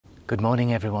Good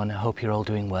morning everyone, I hope you're all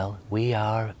doing well. We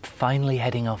are finally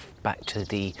heading off back to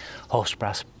the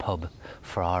Horsebrass pub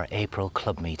for our April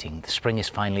club meeting. The spring has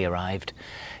finally arrived.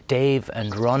 Dave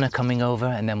and Ron are coming over,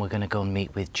 and then we're going to go and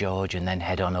meet with George and then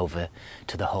head on over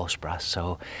to the Horsebrass.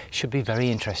 So it should be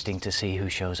very interesting to see who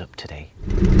shows up today.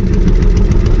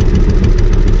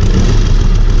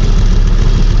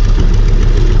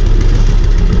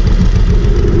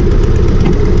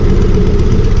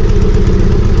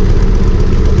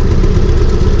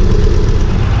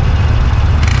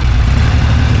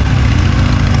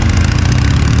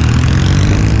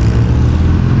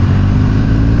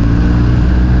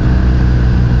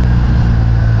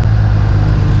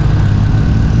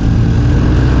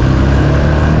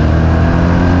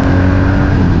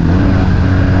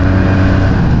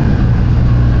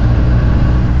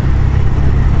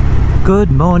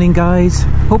 Good morning guys,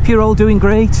 hope you're all doing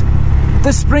great.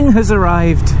 The spring has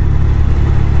arrived.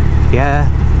 Yeah,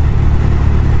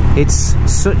 it's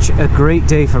such a great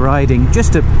day for riding,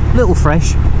 just a little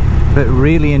fresh but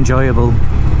really enjoyable.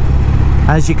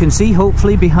 As you can see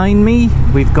hopefully behind me,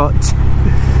 we've got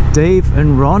Dave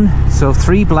and Ron, so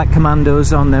 3 black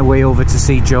Commandos on their way over to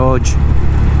see George,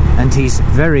 and he's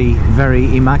very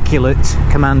immaculate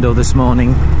Commando this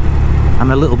morning.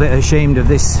 I'm a little bit ashamed of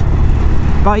this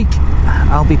bike.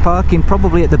 I'll be parking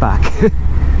probably at the back.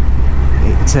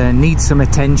 It needs some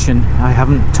attention. I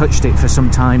haven't touched it for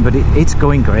some time, but it's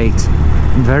going great.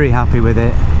 I'm very happy with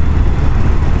it.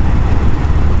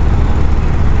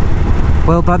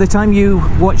 Well, by the time you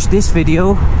watch this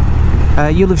video,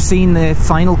 you'll have seen the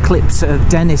final clips of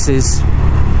Dennis's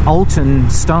Norton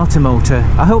starter motor.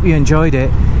 I hope you enjoyed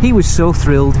it. He was so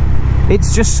thrilled.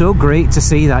 It's just so great to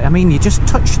see that. I mean, you just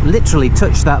literally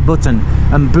touch that button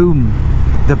and boom,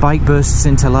 the bike bursts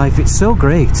into life. It's so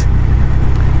great.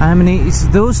 I mean, it's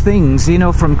those things, you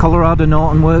know, from Colorado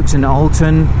Norton Works and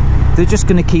Alton, they're just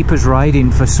going to keep us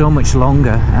riding for so much longer,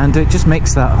 and it just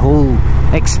makes that whole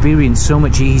experience so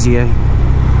much easier.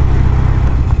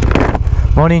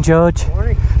 Morning, George.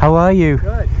 Morning. How are you?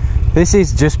 Good. This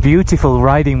is just beautiful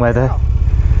riding weather. Yeah.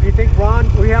 Do you think,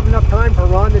 Ron, we have enough time for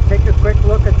Ron to take a quick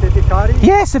look at the Ducati?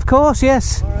 Yes, of course,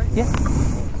 yes. All right. Yeah.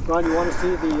 Ron, you want to see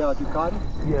the Ducati?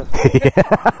 Yes.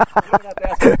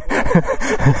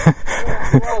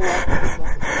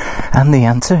 And the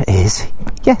answer is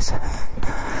yes.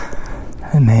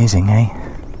 Amazing, eh?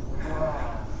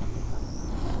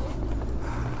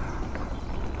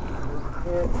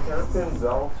 Hairpin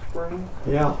valve spring.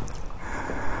 Yeah.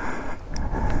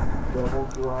 Double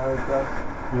drive.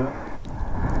 Yeah.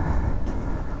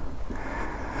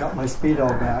 Got my speedo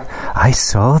back. I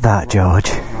saw that,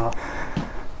 George.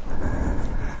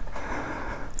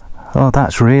 Oh,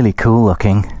 that's really cool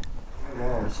looking.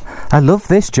 I love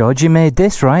this, George. You made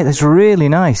this, right? That's really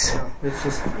nice. It's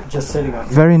just sitting up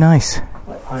here. Very nice.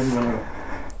 I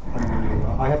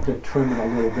have to trim it a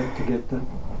little bit to get to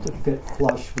fit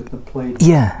flush with the plate.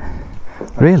 Yeah.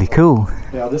 Really cool.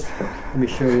 Yeah, let me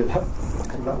show you that.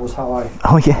 That was how I...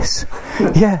 Oh, yes.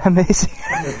 Yeah, amazing.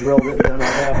 I drilled it and I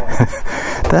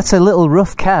have That's a little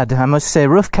rough CAD, I must say,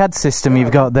 rough CAD system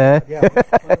you've got there. Yeah.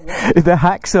 The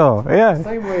hacksaw, yeah.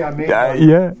 Same way I made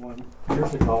one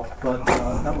years ago, but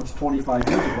that was 25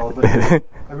 years ago. But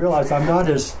I realized I'm not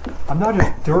as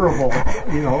durable.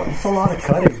 You know, it's a lot of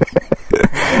cutting.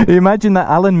 You imagine that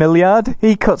Alan Milliard,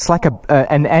 he cuts like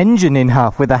an engine in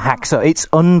half with a hacksaw. It's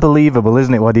unbelievable,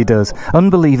 isn't it, what he does?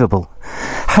 Unbelievable.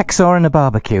 Hacksaw and a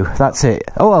barbecue, that's it.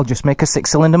 Oh, I'll just make a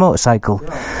 6-cylinder motorcycle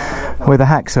with a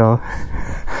hacksaw.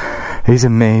 He's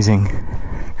amazing.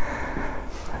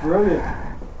 Brilliant.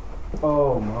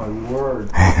 Oh my word.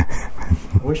 I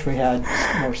wish we had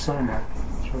more sunlight.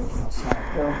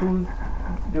 Who's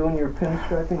doing your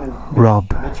pinstriping?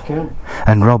 Rob. Mitch Kim.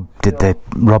 And Rob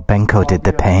Benko did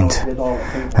the paint. Did all the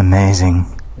paint. Amazing.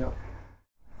 Yep.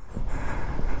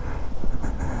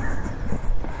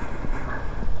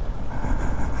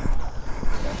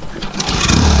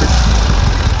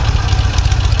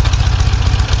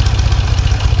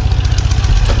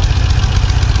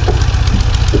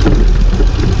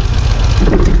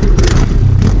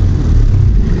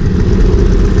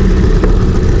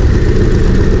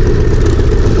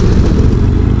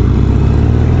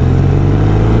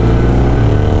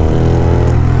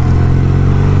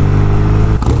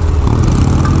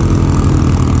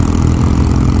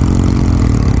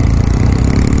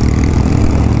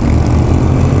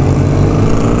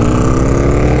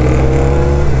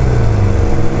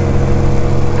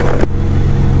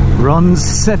 Ron's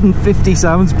 750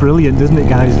 sounds brilliant, doesn't it,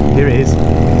 guys? Here it is.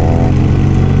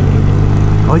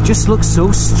 Oh, it just looks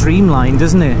so streamlined,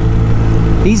 doesn't it?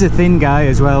 He's a thin guy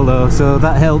as well, though, so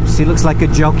that helps. He looks like a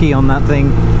jockey on that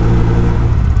thing.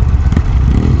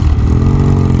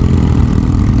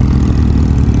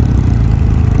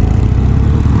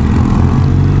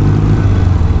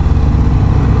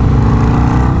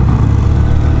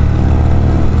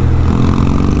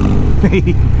 I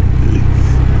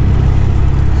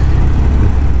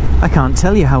can't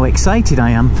tell you how excited I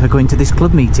am for going to this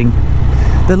club meeting.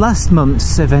 The last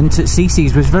month's event at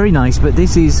CC's was very nice, but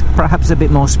this is perhaps a bit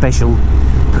more special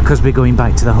because we're going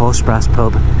back to the Horse Brass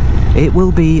pub. It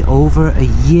will be over a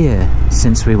year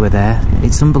since we were there.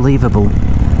 It's unbelievable.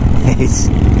 It's...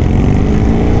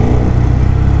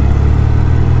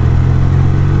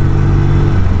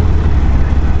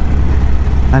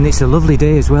 And it's a lovely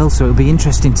day as well, so it'll be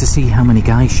interesting to see how many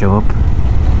guys show up.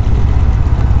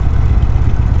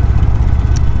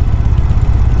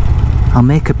 I'll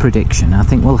make a prediction. I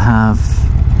think we'll have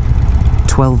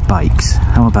 12 bikes.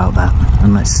 How about that?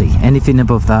 And let's see. Anything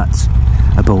above that's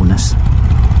a bonus.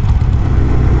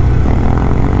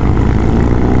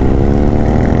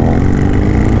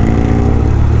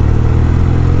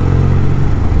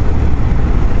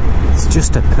 It's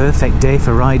just a perfect day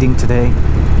for riding today.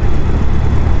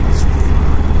 It's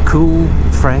cool,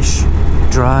 fresh,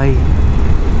 dry.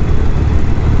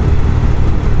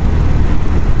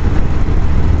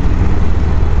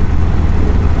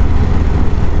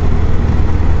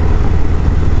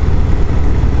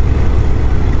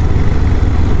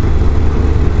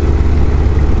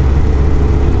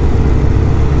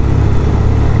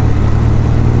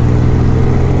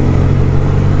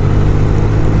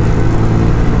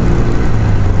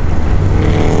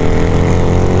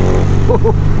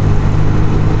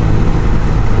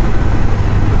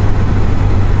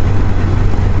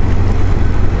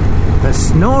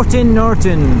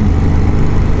 Norton.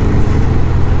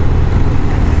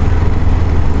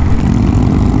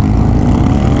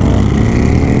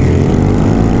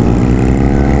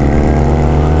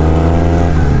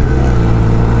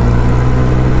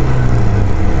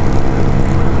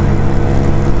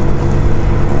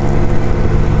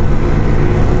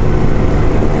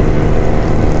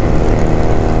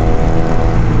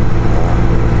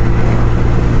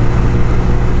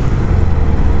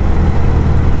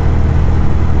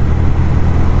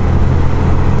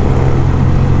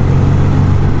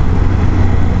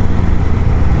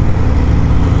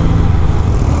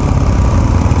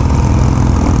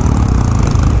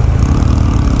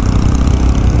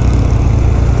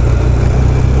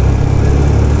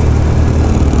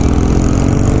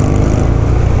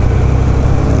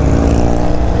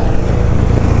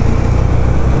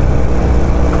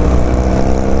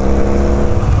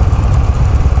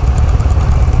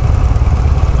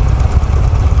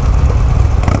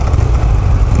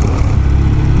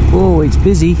 Oh, it's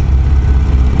busy.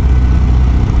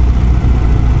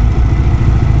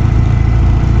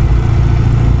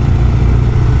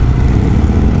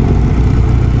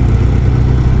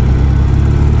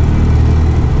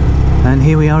 And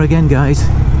here we are again, guys.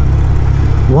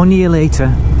 1 year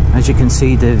later, as you can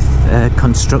see, they've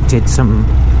constructed some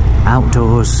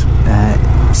outdoors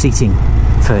seating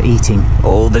for eating.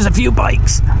 Oh, there's a few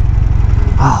bikes.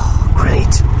 Oh,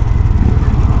 great.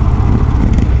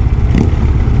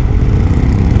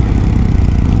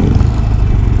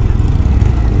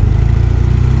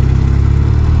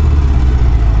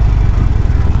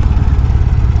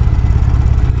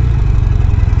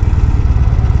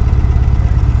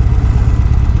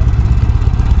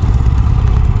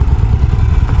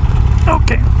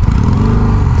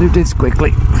 Do this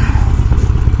quickly.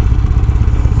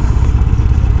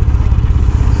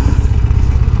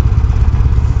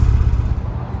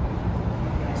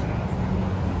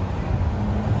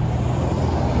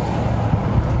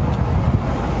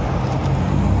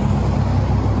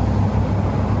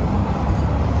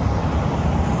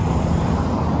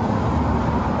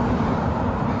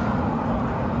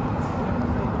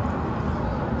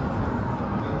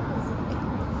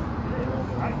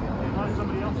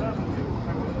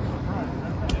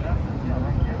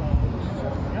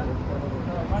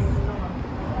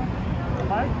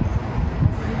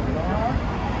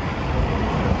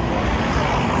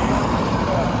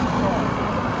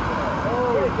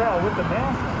 With the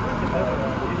mask,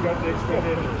 he's got the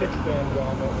extended kickstand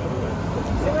on that.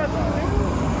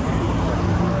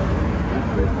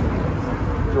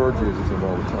 George uses him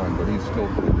all the time, but he's still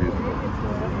pretty reasonable.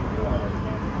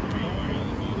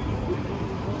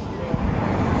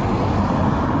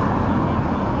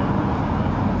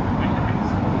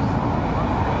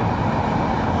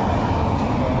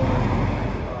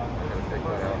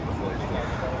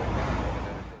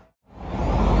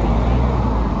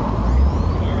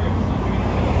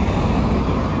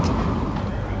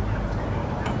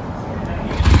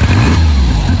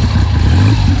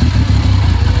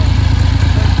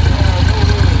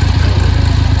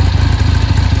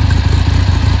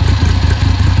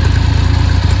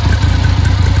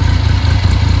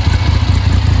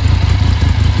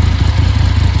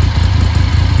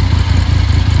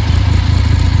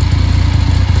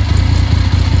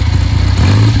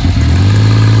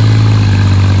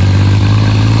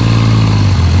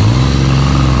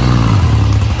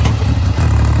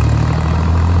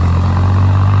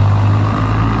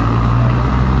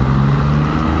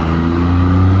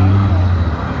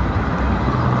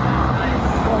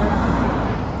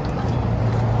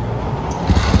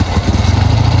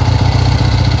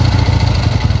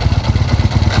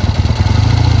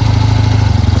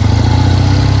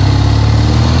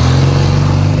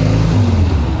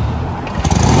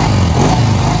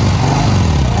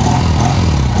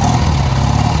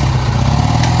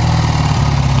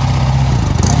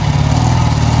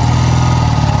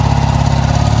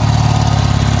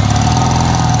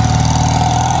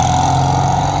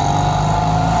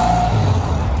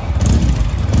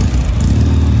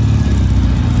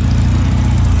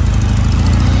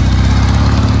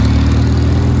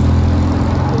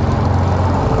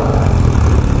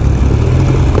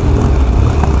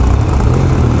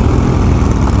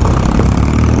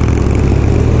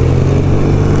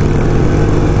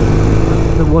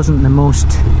 wasn't the most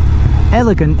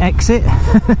elegant exit.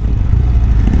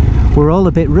 We're all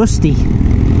a bit rusty.